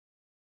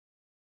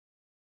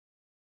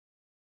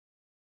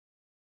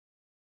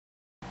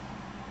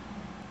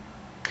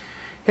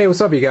Hey,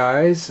 what's up, you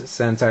guys?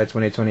 Sentai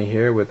 2020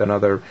 here with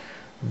another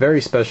very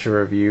special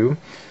review.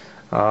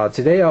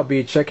 Today I'll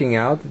be checking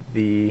out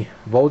the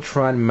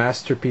Voltron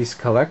Masterpiece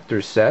Collector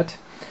Set.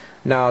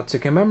 Now, to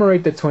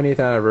commemorate the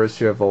 20th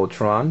anniversary of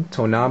Voltron,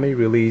 Toonami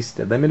released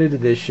a limited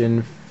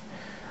edition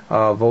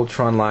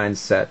Voltron line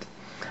set.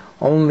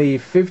 Only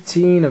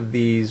 15,000 of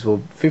these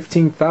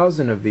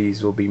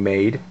will be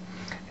made.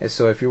 And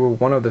so if you were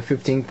one of the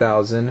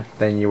 15,000,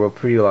 then you were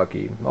pretty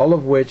lucky. All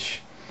of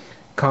which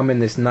come in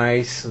this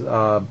nice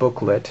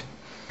booklet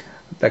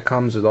that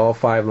comes with all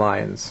 5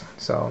 lines.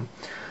 So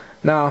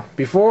now,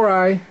 before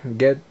I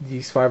get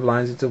these 5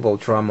 lines into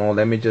Voltron mode,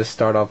 let me just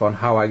start off on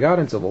how I got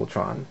into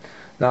Voltron.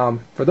 Now,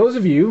 for those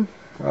of you,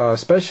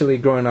 especially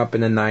growing up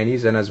in the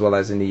 90s and as well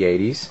as in the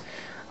 80s,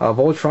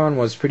 Voltron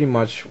was pretty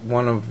much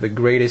one of the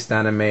greatest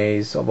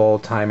animes of all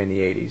time in the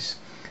 80s.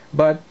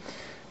 But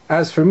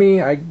as for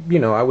me, I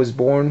was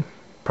born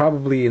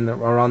probably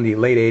around the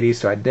late 80s,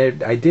 so I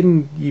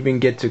didn't even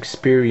get to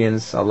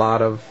experience a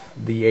lot of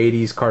the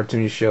 80s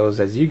cartoon shows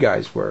as you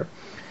guys were.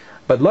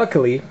 But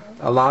luckily,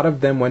 a lot of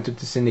them went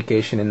into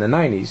syndication in the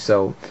 90s.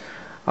 So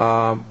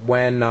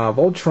when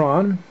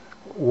Voltron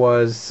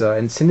was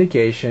in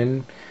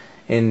syndication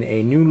in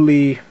a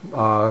newly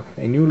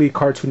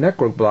Cartoon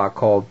Network block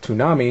called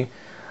Toonami,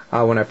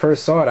 when I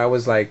first saw it, I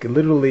was like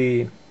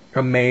literally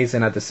amazed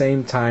and at the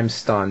same time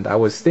stunned. I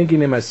was thinking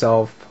to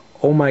myself,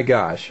 oh my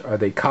gosh, are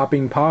they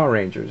copying Power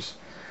Rangers?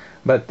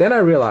 But then I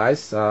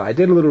realized, I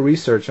did a little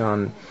research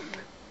on,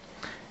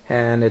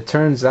 and it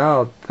turns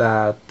out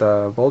that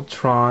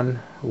Voltron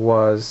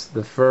was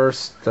the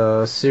first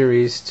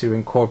series to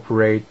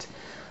incorporate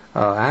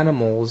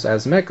animals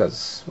as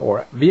mechas,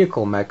 or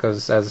vehicle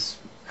mechas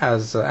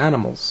as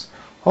animals.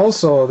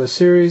 Also, the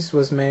series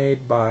was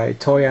made by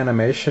Toei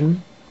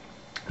Animation,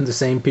 the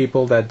same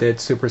people that did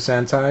Super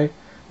Sentai,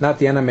 not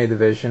the anime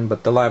division,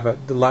 but the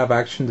live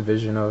action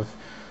division of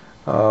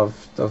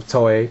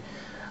Toei,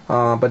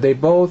 but they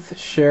both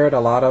shared a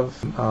lot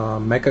of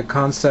mecha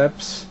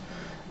concepts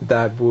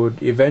that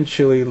would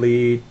eventually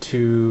lead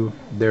to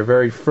their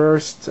very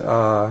first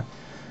Super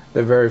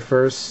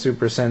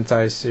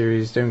Sentai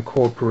series to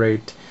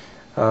incorporate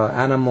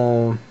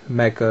animal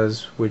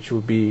mechas, which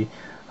would be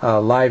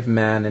Live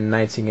Man in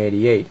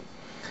 1988.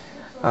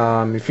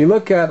 If you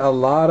look at a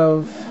lot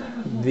of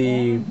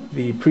the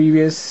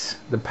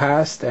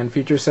past and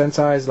future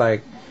Sentais,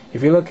 like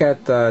if you look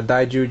at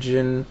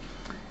Daijujin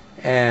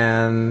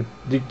and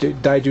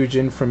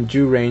Daijujin from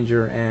Jew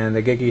Ranger and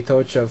the Geki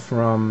Tocha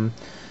from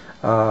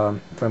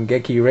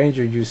Geki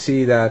Ranger, you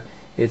see that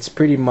it's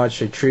pretty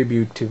much a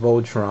tribute to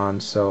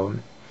Voltron. So,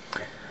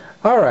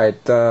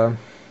 alright,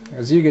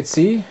 as you can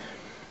see,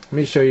 let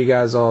me show you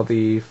guys all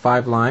the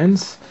 5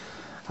 lines.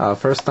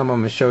 First time I'm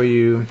going to show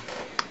you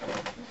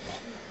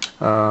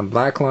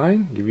black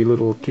line, give you a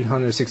little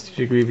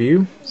 360-degree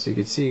view. So you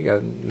can see you got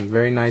a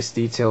very nice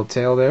detailed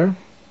tail there.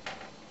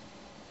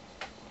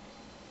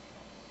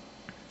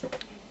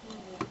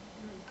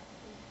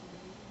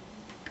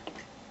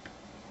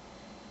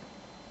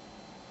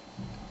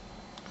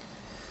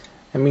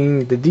 I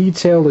mean, the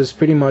detail is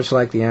pretty much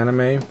like the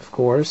anime, of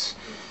course.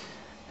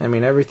 I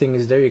mean, everything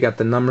is there. You got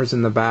the numbers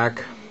in the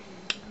back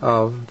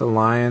of the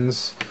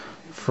lions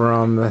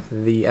from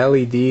the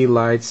LED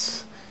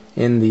lights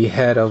in the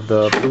head of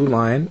the blue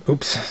line.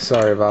 Oops,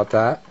 sorry about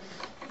that.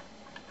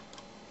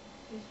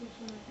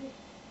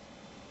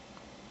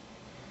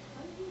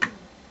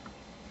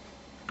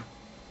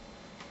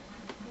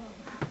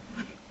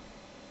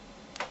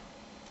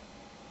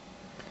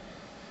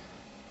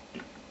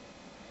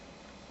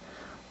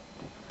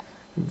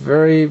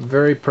 Very,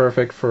 very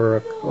perfect for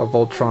a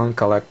Voltron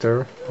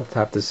collector, I'd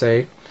have to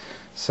say.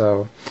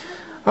 So,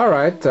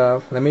 alright,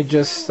 let me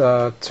just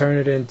turn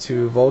it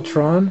into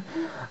Voltron.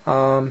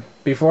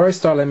 Before I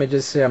start, let me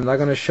just say I'm not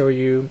going to show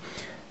you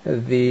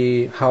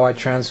how I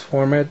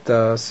transform it,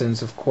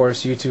 since of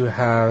course YouTube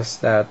has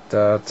that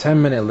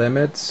 10-minute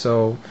limit.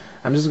 So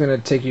I'm just going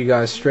to take you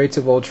guys straight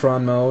to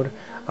Voltron mode.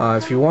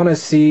 If you want to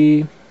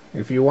see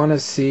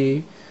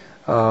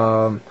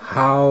how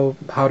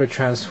to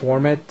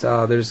transform it,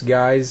 there's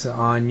guys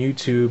on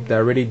YouTube that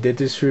already did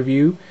this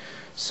review,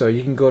 so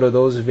you can go to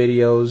those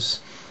videos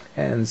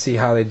and see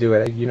how they do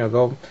it. You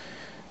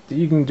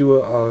can do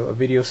a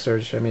video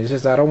search. I mean, it's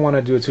just I don't want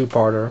to do a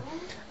two-parter.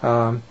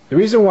 The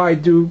reason why I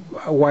do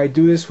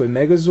this with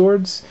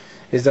Megazords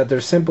is that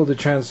they're simple to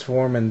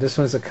transform, and this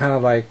one's kind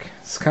of like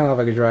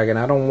a dragon.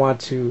 I don't want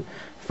to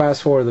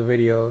fast forward the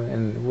video,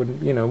 and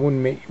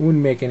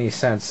wouldn't make any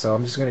sense. So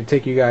I'm just going to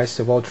take you guys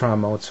to Voltron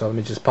mode. So let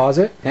me just pause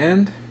it,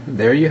 and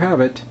there you have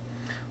it,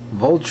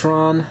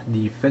 Voltron,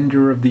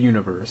 Defender of the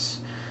Universe.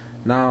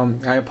 Now,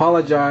 I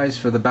apologize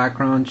for the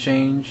background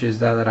change. Is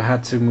that I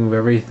had to move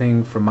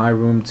everything from my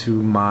room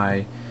to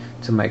my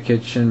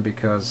kitchen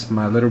because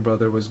my little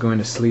brother was going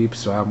to sleep,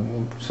 so I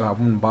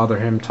wouldn't bother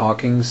him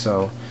talking.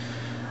 So,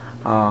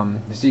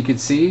 as you can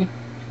see,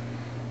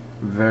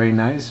 very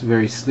nice,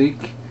 very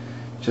sleek,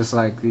 just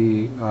like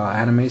the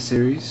anime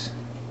series.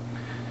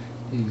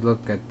 You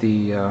look at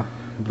the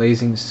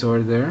blazing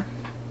sword there.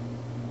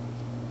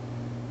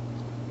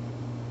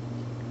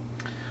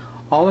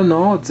 All in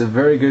all, it's a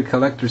very good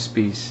collector's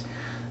piece.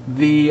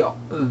 The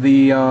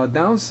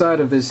downside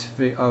of this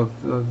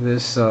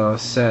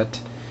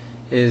set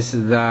is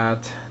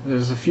that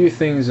there's a few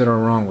things that are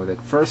wrong with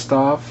it. First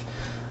off,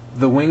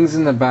 the wings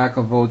in the back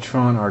of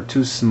Voltron are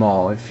too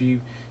small. If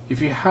you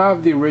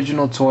have the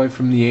original toy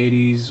from the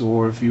 80s,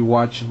 or if you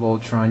watch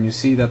Voltron, you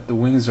see that the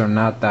wings are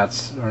not that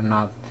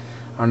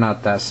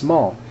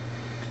small.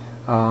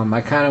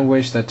 I kind of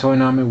wish that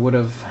Toonami would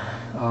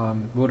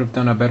have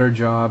done a better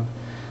job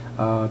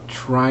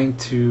trying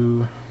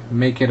to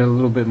make it a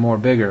little bit more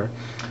bigger.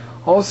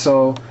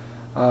 Also,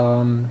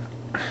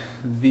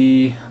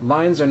 the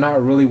lines are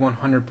not really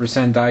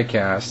 100% die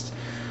cast.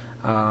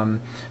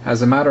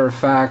 As a matter of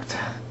fact,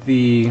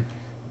 the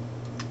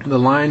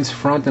lines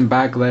front and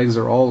back legs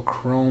are all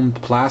chromed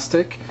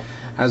plastic,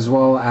 as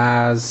well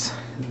as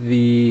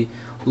the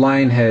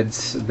line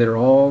heads, they're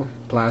all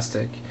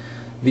plastic.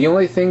 The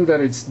only thing that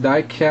it's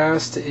die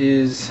cast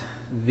is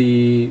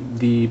the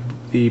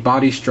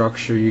body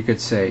structure, you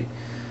could say.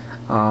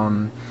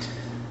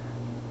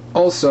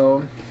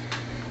 Also,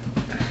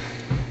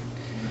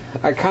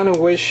 I kind of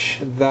wish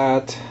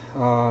that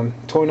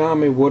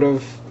Toonami would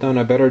have done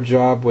a better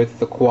job with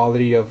the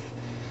quality of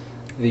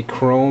the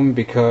chrome,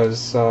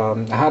 because I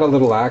had a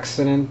little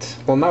accident.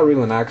 Well, not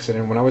really an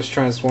accident. When I was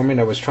transforming,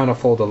 I was trying to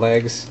fold the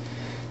legs,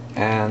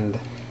 and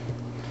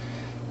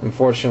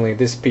unfortunately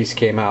this piece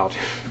came out.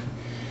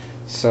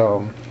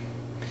 So,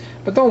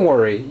 but don't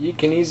worry, you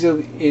can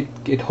easily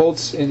it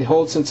holds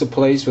into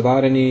place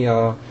without any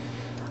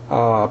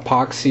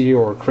epoxy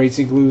or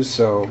crazy glue.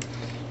 So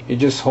you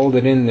just hold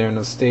it in there and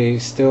it'll stay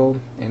still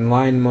in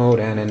line mode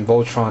and in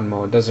Voltron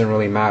mode. It doesn't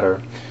really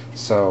matter.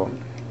 So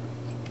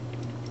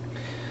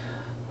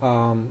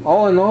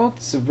all in all,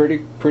 it's a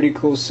pretty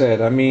cool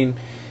set. I mean,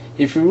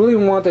 if you really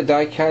want the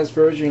die-cast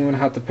version, you're gonna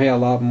have to pay a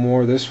lot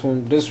more. This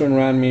one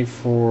ran me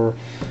for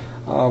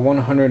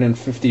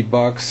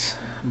 $150.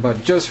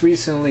 But just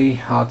recently,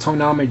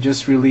 Toonami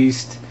just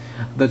released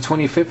the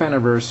 25th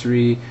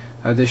anniversary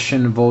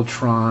edition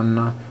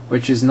Voltron,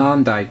 which is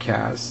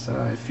non-die-cast.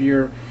 If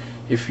you're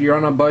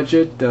on a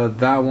budget,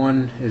 that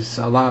one is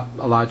a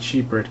lot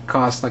cheaper. It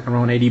costs like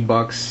around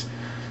 $80.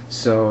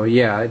 So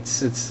yeah,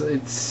 it's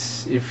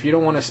if you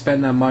don't want to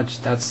spend that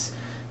much, that's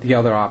the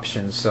other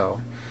option.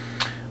 So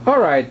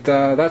alright,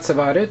 that's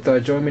about it.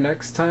 Join me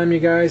next time, you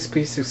guys.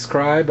 Please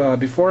subscribe.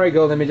 Before I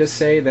go, let me just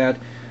say that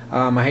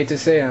I hate to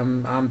say,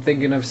 I'm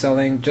thinking of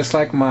selling, just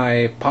like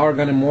my Power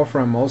Gun and Morpher,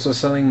 I'm also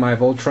selling my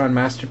Voltron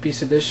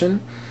Masterpiece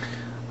Edition.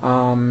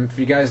 If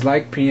you guys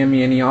like, PM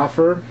me any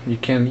offer. You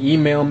can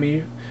email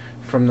me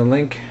from the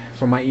link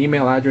from my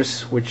email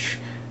address, which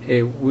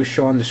it will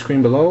show on the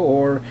screen below,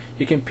 or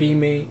you can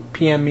PM me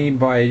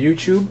by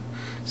YouTube.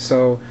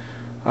 So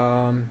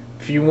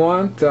if you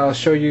want, I'll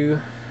show you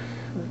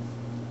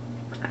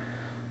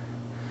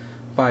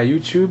by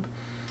YouTube.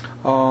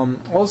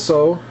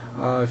 Also,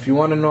 if you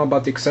want to know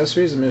about the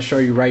accessories, I'm going to show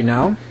you right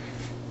now.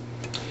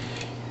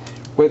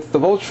 With the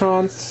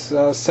Voltron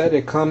set,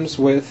 it comes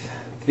with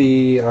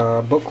the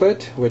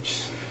booklet,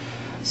 which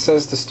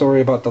says the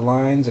story about the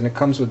lines, and it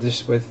comes with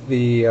this with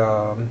the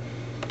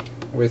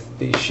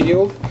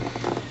shield,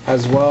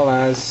 as well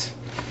as,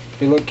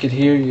 if you look at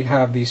here, you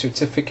have the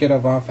certificate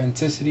of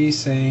authenticity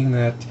saying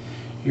that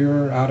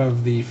you're out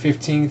of the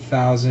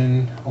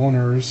 15,000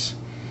 owners.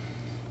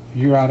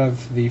 You're out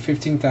of the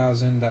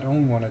 15,000 that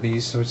own one of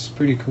these, so it's a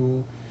pretty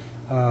cool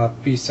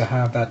piece to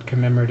have that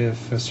commemorative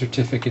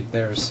certificate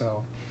there.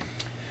 So,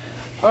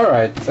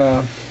 alright,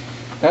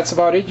 that's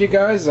about it, you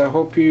guys. I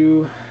hope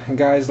you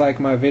guys like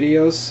my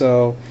videos.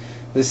 So,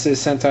 this is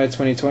Sentai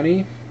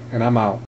 2020, and I'm out.